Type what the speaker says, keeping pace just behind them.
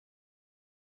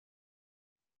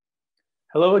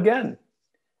Hello again,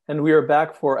 and we are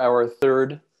back for our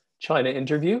third China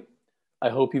interview. I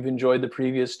hope you've enjoyed the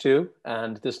previous two,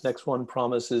 and this next one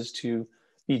promises to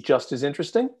be just as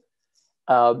interesting.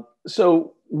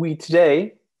 So we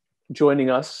today, joining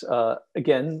us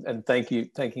again, and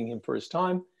thanking him for his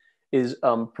time, is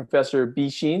Professor Bi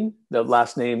Xin, the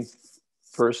last name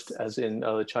first, as in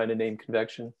the China name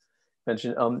convention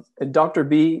mentioned. And Dr.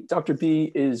 B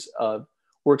is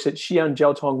works at Xi'an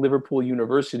Jiaotong Liverpool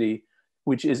University,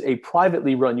 which is a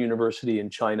privately run university in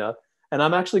China. And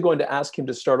I'm actually going to ask him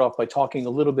to start off by talking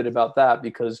a little bit about that,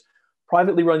 because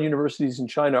privately run universities in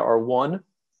China are one,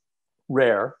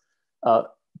 rare,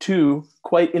 two,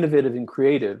 quite innovative and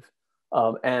creative,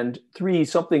 and three,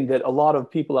 something that a lot of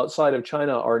people outside of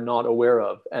China are not aware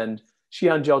of. And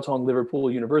Xi'an Jiaotong Liverpool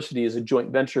University is a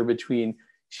joint venture between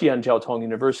Xi'an Jiaotong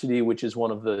University, which is one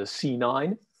of the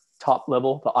C9 top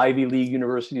level, the Ivy League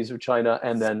universities of China,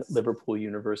 and then Liverpool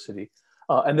University.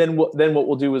 And then what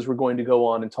we'll do is we're going to go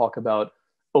on and talk about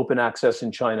open access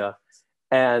in China.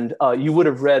 And you would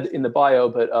have read in the bio,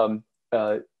 but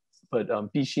Bi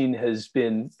Xin has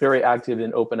been very active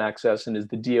in open access and is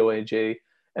the DOAJ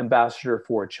ambassador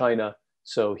for China.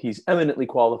 So he's eminently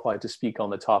qualified to speak on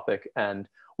the topic. And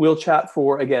we'll chat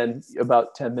for, again,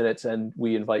 about 10 minutes, and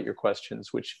we invite your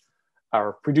questions, which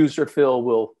our producer, Phil,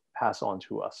 will pass on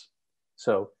to us.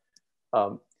 So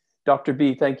Dr.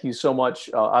 B, thank you so much.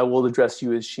 I will address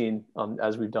you as Xin,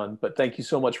 as we've done, but thank you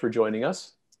so much for joining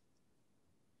us.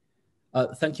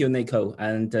 Thank you, Nico,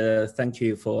 and thank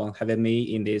you for having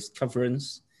me in this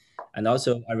conference. And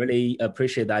also, I really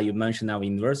appreciate that you mentioned our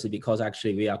university, because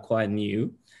actually we are quite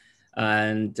new,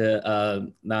 and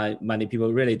not many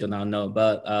people really do not know,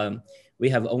 but we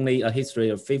have only a history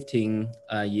of 15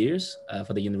 years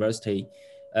for the university.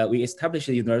 We established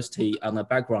the university on the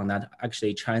background that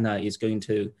actually China is going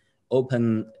to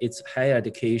open its higher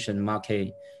education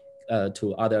market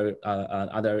to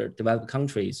other developed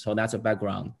countries. So that's a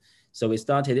background. So we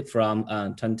started from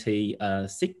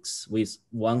 26 with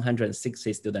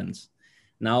 160 students.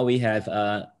 Now we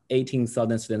have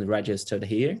 18,000 students registered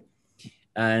here.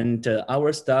 And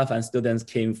our staff and students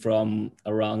came from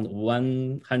around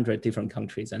 100 different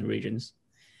countries and regions.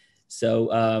 So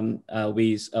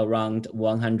with around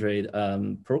 100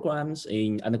 programs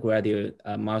in undergraduate,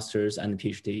 masters, and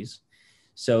PhDs.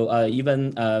 So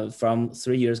even from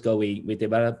 3 years ago, we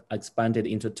expanded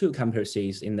into 2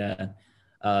 campuses in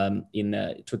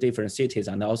two different cities,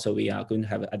 and also we are going to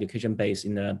have an education base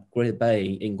in the Great Bay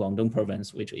in Guangdong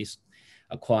province, which is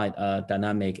quite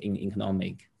dynamic in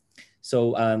economic.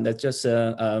 So that's just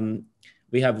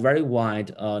we have very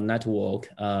wide network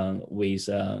with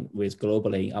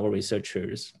globally our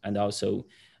researchers, and also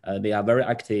they are very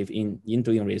active in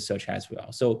doing research as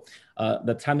well. So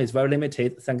the time is very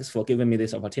limited. Thanks for giving me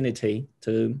this opportunity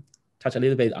to touch a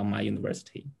little bit on my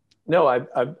university. No, I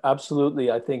absolutely.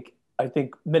 I think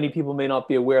many people may not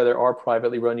be aware there are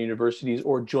privately run universities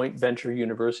or joint venture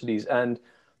universities, and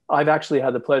I've actually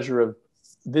had the pleasure of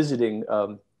visiting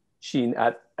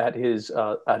Xin at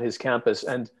his campus,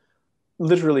 and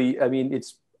literally, I mean,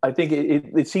 I think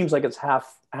it seems like it's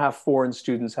half foreign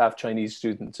students, half Chinese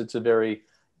students. It's a very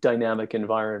dynamic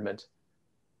environment.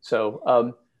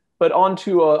 So, but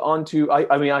onto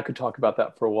I mean, I could talk about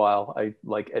that for a while. I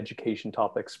like education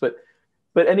topics, but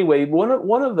anyway, one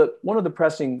of the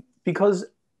pressing, because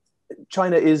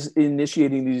China is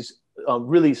initiating these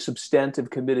really substantive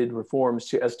committed reforms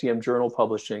to STM journal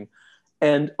publishing,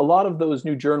 and a lot of those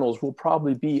new journals will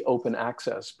probably be open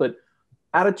access, but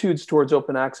attitudes towards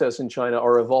open access in China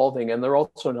are evolving, and they're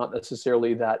also not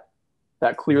necessarily that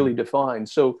clearly defined.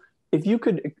 So if you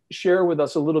could share with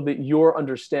us a little bit your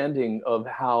understanding of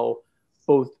how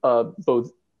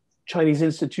both Chinese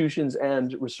institutions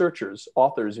and researchers,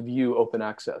 authors, view open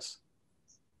access.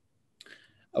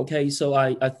 Okay, so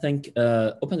I think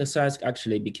open access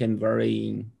actually became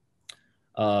very,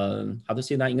 how to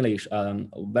say that in English,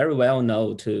 very well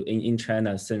known in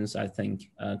China since I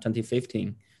think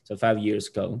 2015. So 5 years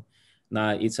ago. Now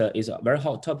it's a very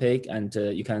hot topic, and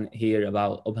you can hear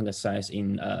about open access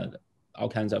in all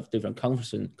kinds of different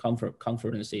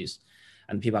conferences,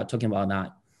 and people are talking about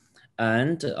that.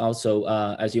 And also,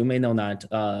 as you may know,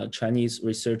 that Chinese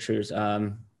researchers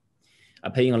are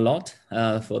paying a lot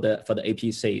for the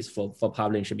APCs for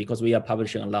publishing, because we are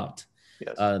publishing a lot.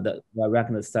 Yes. We are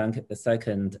ranked the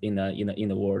second in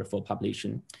the world for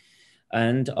publishing.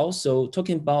 And also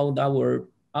talking about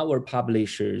our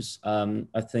publishers,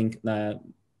 I think that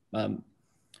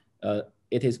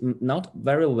it is not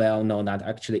very well known that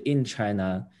actually in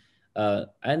China,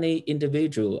 any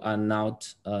individual are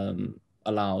not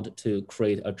allowed to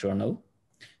create a journal.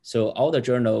 So all the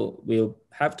journal will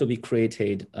have to be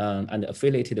created and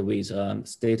affiliated with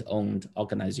state-owned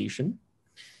organization.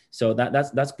 So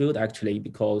that's good actually,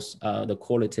 because the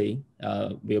quality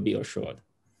will be assured.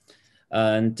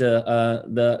 And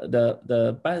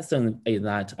the bad thing is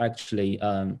that actually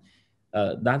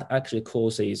that actually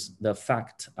causes the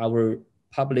fact our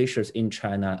publishers in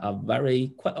China are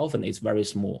quite often it's very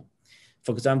small.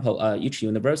 For example, each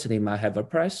university might have a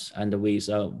press and with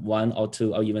one or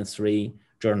two or even three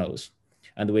journals,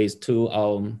 and with two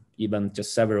or even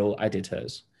just several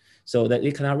editors, so that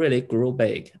it cannot really grow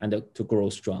big and to grow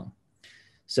strong.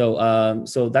 So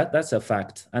so that's a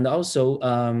fact. And also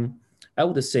I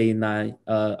would say that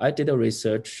I did a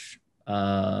research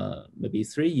maybe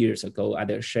 3 years ago,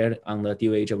 and I shared on the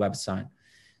DOAJ website.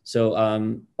 So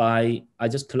by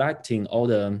just collecting all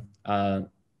the, I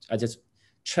just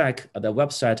check the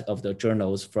website of the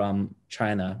journals from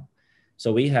China.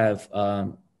 So we have,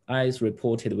 as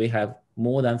reported, we have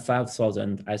more than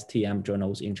 5,000 STM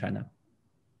journals in China.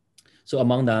 So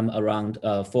among them, around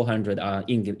 400 are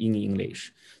in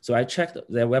English. So I checked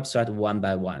their website one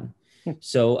by one.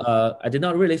 So I did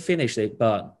not really finish it,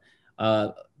 but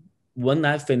when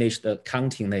I finished the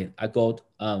counting, I got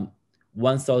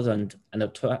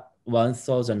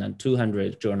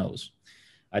 1,200 journals.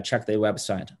 I checked their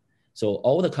website. So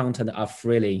all the content are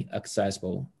freely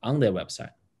accessible on their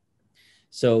website.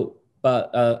 So, but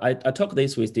I talked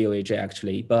this with DOAJ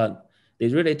actually, but they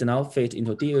really do not fit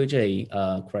into DOAJ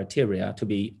criteria to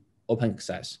be open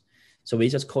access. So we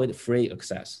just call it free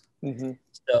access. Mm-hmm.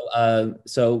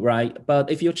 So right, but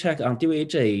if you check on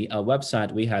DOAJ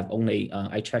website, we have only,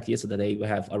 I checked yesterday, we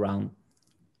have around,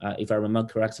 if I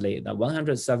remember correctly, the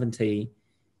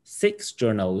 176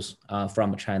 journals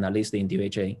from China listed in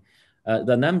DOAJ.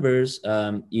 The numbers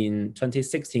in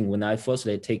 2016, when I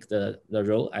firstly take the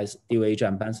role as DOAJ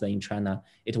ambassador in China,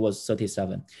 it was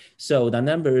 37. So the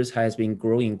numbers has been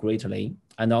growing greatly.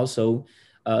 And also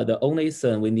the only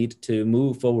thing we need to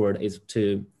move forward is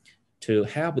to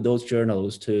help those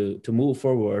journals to move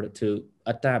forward, to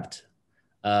adapt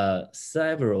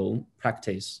several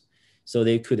practice, so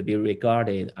they could be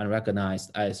regarded and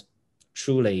recognized as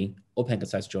truly open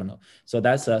access journal. So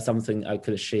that's something I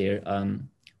could share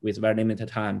with very limited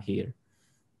time here.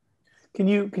 Can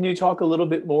you talk a little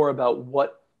bit more about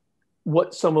what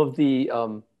some of the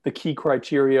key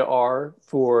criteria are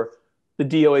for the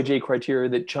DOAJ criteria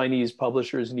that Chinese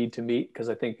publishers need to meet? Because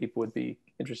I think people would be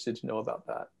interested to know about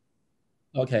that.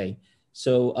 Okay,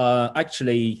 so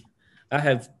actually, I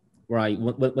have, right,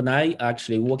 when I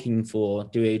actually working for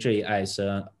DOAJ as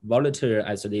a volunteer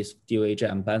as this DOAJ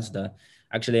ambassador,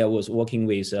 actually I was working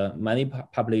with many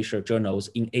publisher journals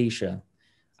in Asia,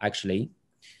 actually.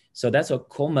 So that's a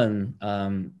common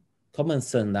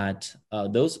thing that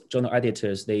those journal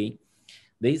editors, they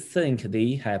think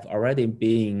they have already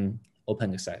been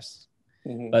open access.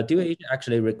 Mm-hmm. But DOAJ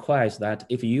actually requires that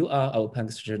if you are open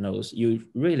access journals, you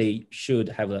really should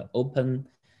have an open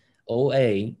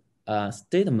OA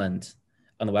statement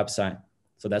on the website.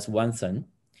 So that's one thing.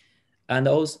 And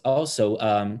also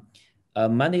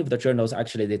many of the journals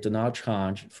actually, they do not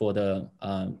charge for the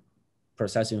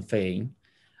processing fee.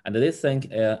 And they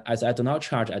think, as I do not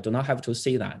charge, I do not have to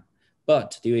say that.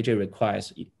 But DOAJ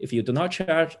requires, if you do not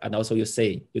charge, and also you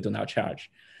say you do not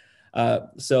charge.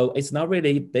 So it's not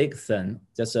really big thing,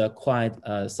 just quite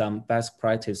some best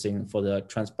practicing for the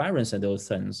transparency of those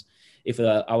things. If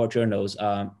our journals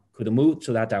could move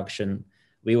to that direction,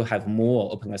 we will have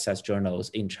more open access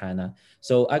journals in China.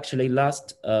 So actually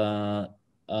last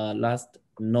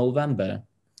November,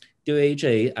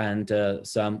 DOAJ and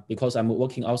some, because I'm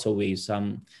working also with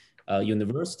some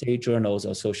University Journals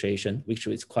Association, which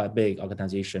is quite a big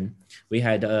organization. We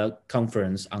had a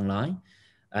conference online,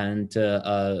 and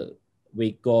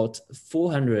we got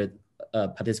 400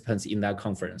 participants in that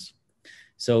conference.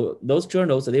 So those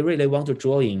journals, they really want to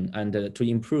join and to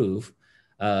improve.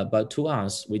 But to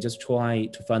us, we just try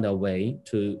to find a way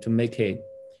to make it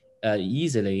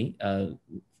easily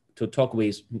to talk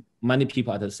with many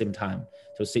people at the same time,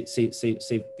 to see,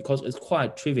 because it's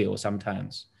quite trivial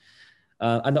sometimes.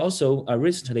 And also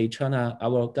recently, China,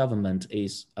 our government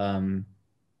is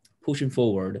pushing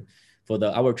forward for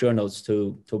our journals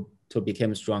to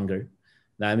become stronger.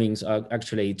 That means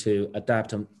actually to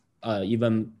adapt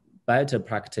even better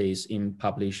practice in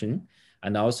publishing.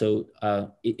 And also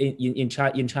in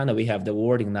China, we have the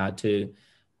wording that to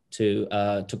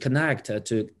connect,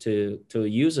 to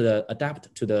use,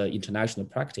 adapt to the international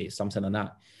practice, something like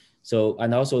that. So,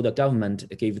 and also the government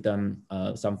gave them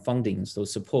some funding to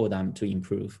support them to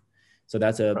improve. So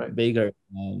that's a right. Bigger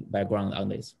background on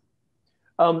this.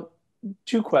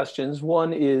 2 questions.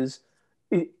 One is,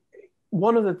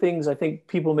 one of the things I think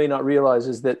people may not realize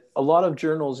is that a lot of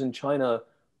journals in China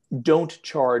don't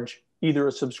charge either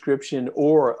a subscription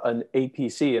or an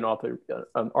APC,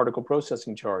 an article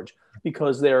processing charge,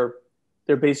 because they're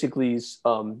basically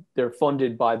they're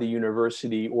funded by the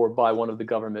university or by one of the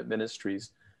government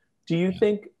ministries. Do you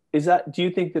think do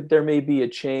you think that there may be a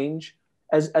change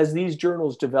as these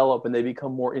journals develop and they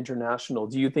become more international?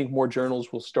 Do you think more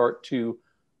journals will start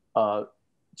uh,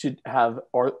 to have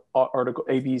article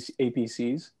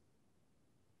APCs?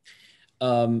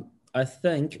 I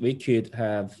think we could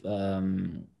have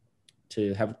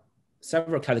to have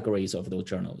several categories of those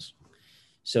journals.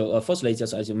 So firstly,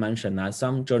 just as you mentioned,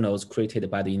 some journals created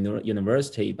by the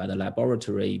university, by the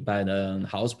laboratory, by the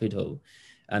hospital,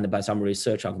 and by some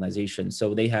research organizations.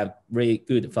 So they have really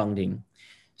good funding.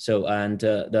 So, and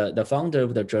the founder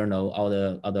of the journal or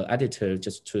the editor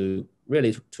just to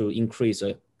really to increase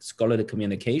scholarly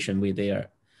communication with their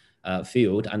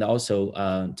field, and also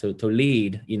to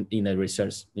lead in the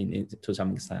research to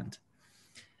some extent.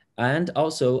 And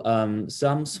also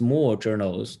some small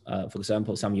journals, for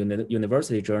example, some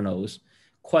university journals,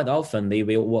 quite often they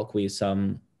will work with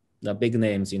some the big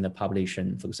names in the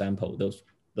publishing, for example,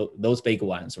 those big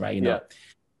ones, right? You know,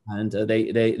 and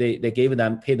they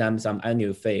pay them some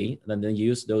annual fee, and then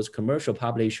use those commercial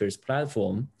publishers'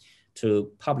 platform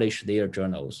to publish their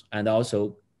journals, and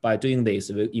also by doing this,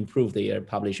 will improve their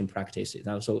publishing practices, and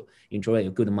also enjoy a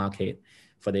good market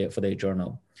for their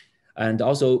journal. And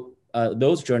also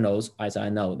those journals, as I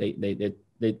know, they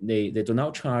do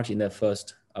not charge in the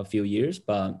first few years,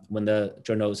 but when the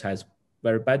journals has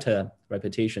very better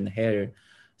reputation, higher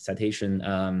citation,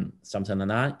 something like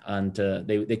that, and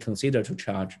they consider to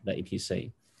charge the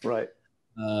APC. Right.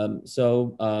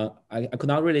 So I could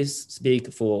not really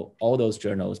speak for all those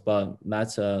journals, but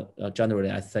that's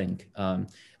generally, I think.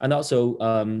 And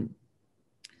also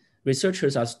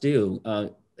researchers are still,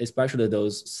 especially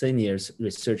those senior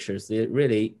researchers, they're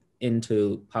really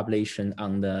into publishing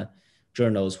on the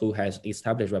journals who has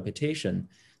established reputation.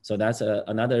 So that's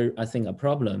another, I think, a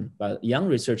problem. But young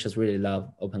researchers really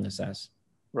love open access.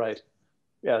 Right.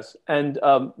 Yes. And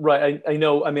right. I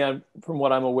know, I mean, from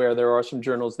what I'm aware, there are some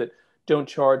journals that don't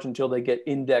charge until they get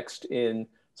indexed in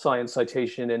Science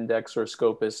Citation Index or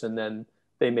Scopus, and then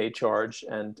they may charge.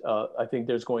 And I think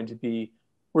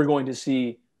we're going to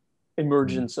see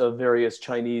emergence of various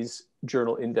Chinese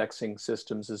journal indexing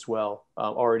systems as well. We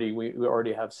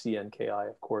already have CNKI,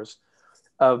 of course.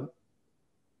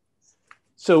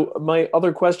 So my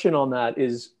other question on that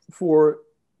is, for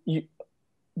you,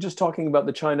 just talking about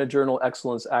the China Journal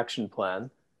Excellence Action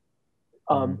Plan,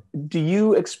 do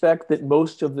you expect that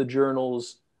most of the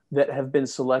journals that have been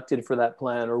selected for that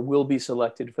plan or will be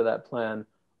selected for that plan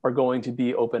are going to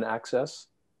be open access?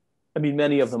 I mean,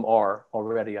 many of them are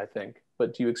already, I think,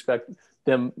 but do you expect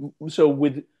them? So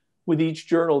with each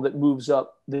journal that moves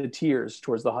up the tiers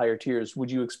towards the higher tiers,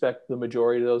 would you expect the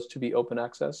majority of those to be open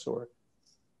access, or?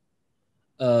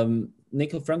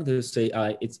 Nico, frankly to say,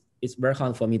 it's very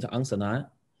hard for me to answer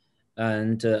that.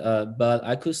 And but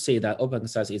I could say that open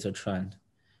access is a trend.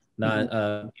 That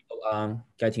people are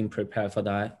getting prepared for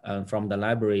that from the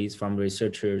libraries, from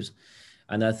researchers,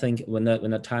 and I think when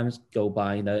the times go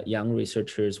by, the young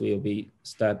researchers will be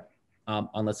step up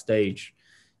on the stage,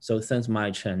 so things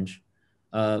might change.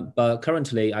 But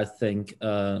currently, I think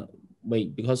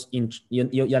because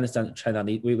you understand China,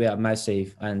 we are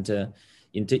massive, and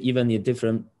even in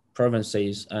different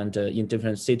provinces and in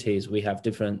different cities, we have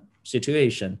different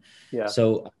situation. Yeah.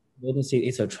 So I wouldn't say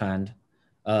it's a trend.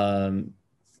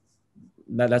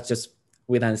 Let's just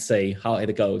wait and see how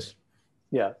it goes.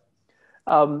 Yeah.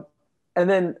 And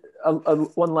then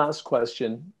one last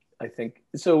question, I think.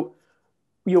 So,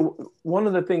 one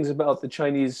of the things about the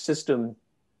Chinese system,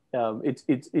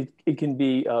 it can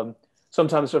be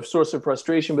sometimes a source of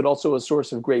frustration, but also a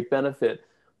source of great benefit.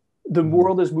 The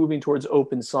world is moving towards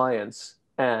open science,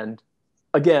 and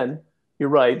again, you're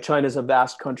right. China's a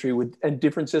vast country and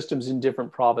different systems in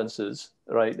different provinces,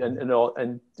 right?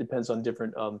 And depends on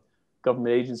different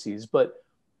government agencies. But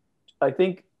I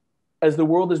think as the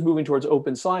world is moving towards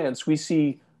open science, we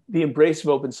see the embrace of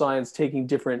open science taking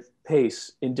different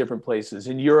pace in different places.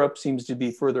 In Europe seems to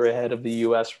be further ahead of the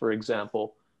US, for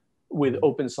example, with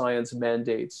open science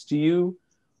mandates. Do you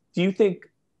think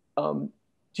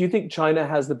China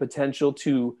has the potential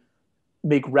to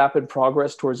make rapid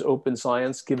progress towards open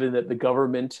science, given that the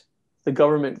government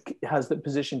has the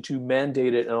position to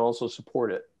mandate it and also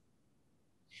support it?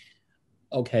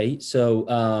 Okay, so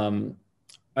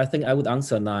I think I would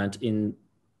answer that in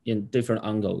different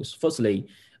angles. Firstly,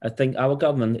 I think our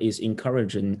government is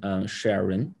encouraging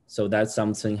sharing. So that's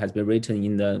something has been written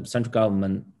in the central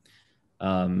government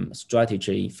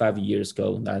strategy 5 years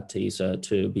ago. That is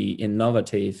to be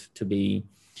innovative, to be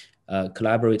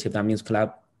collaborative. That means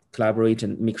collaborate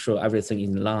and make sure everything is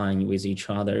in line with each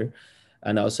other,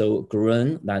 and also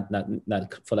green,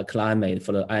 that for the climate,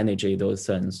 for the energy, those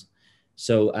things.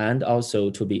 So, and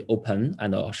also to be open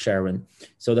and sharing.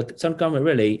 So the some government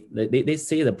really, they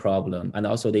see the problem, and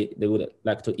also they would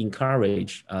like to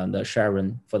encourage the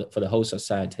sharing for the whole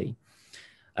society.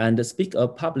 And speak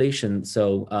of population,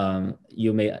 so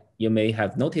you may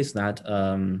have noticed that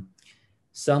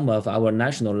some of our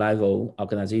national level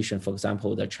organization, for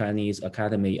example, the Chinese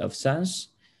Academy of Science,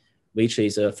 which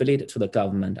is affiliated to the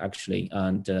government actually,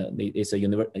 and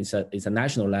it's a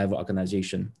national level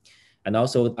organization. And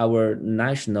also our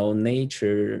National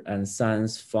Nature and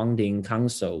Science Funding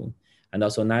Council, and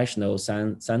also National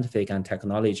Scientific and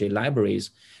Technology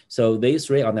Libraries. So these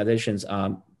three organizations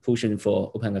are pushing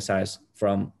for open access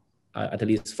from at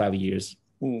least 5 years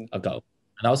ago.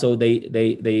 And also they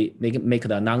make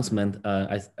the announcement,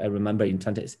 I remember in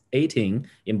 2018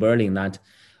 in Berlin, that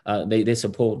they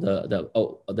support the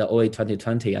OA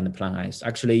 2020 and the Plan S.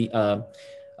 Actually,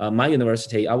 my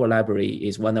university, our library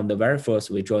is one of the very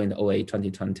first we joined OA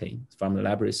 2020 from the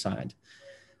library side.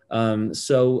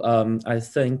 I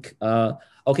think,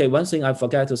 okay, one thing I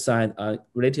forgot to say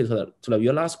related to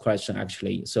your last question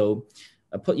actually. So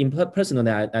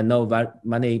personally, I know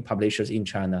many publishers in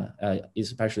China,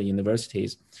 especially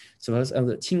universities. So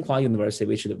the Tsinghua University,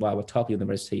 which is our top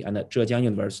university, and the Zhejiang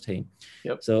University.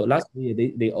 Yep. So last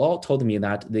year, they all told me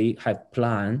that they have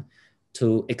planned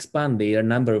to expand their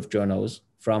number of journals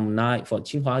from 9, for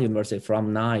Tsinghua University,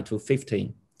 from 9 to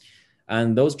 15.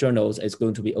 And those journals is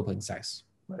going to be open access.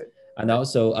 Right. And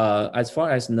also, as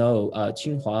far as I know,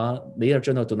 Tsinghua, their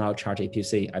journal do not charge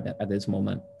APC at this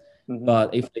moment.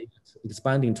 But if they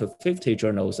expanding to 50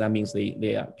 journals, that means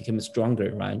they are becoming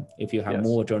stronger, right? If you have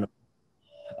more journals.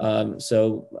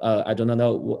 I don't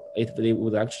know if they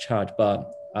would actually charge,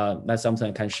 but that's something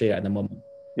I can share at the moment.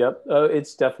 Yep,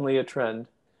 it's definitely a trend.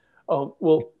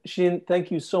 Well, Xin,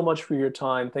 thank you so much for your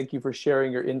time. Thank you for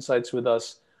sharing your insights with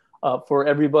us. For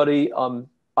everybody,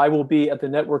 I will be at the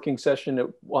networking session at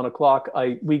 1 o'clock.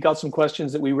 We got some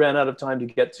questions that we ran out of time to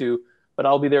get to, but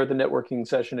I'll be there at the networking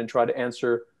session and try to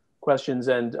answer questions.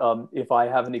 And if I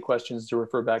have any questions to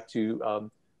refer back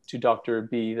to Dr.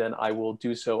 B, then I will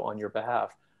do so on your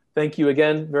behalf. Thank you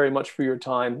again very much for your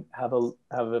time. Have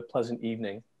a pleasant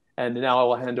evening. And now I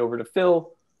will hand over to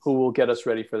Phil, who will get us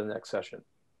ready for the next session.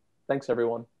 Thanks,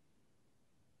 everyone.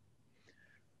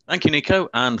 Thank you, Nico,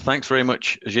 and thanks very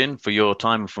much, Xin, for your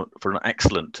time for an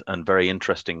excellent and very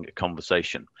interesting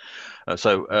conversation.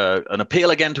 An appeal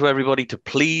again to everybody to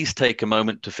please take a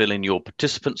moment to fill in your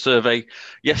participant survey.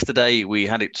 Yesterday, we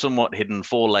had it somewhat hidden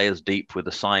 4 layers deep with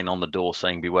a sign on the door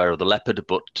saying beware of the leopard,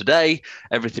 but today,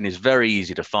 everything is very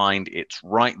easy to find. It's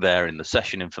right there in the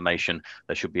session information.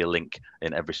 There should be a link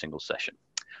in every single session.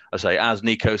 As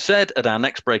Nico said, at our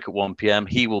next break at 1 p.m.,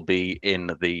 he will be in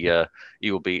the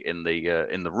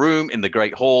room in the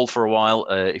Great Hall for a while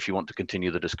if you want to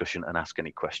continue the discussion and ask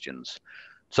any questions.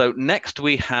 So next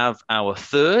we have our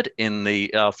third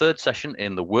session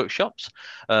in the workshops.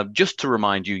 Just to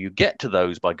remind you, you get to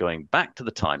those by going back to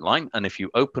the timeline, and if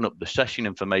you open up the session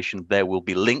information, there will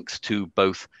be links to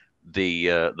both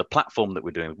the platform that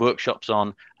we're doing workshops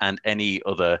on and any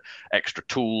other extra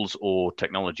tools or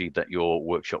technology that your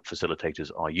workshop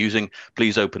facilitators are using.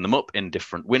 Please open them up in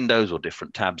different windows or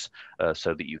different tabs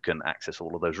so that you can access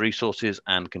all of those resources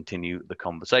and continue the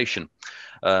conversation.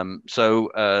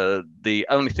 The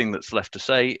only thing that's left to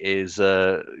say is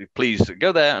please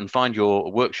go there and find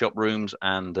your workshop rooms,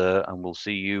 and we'll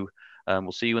see you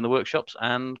in the workshops,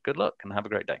 and good luck and have a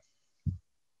great day.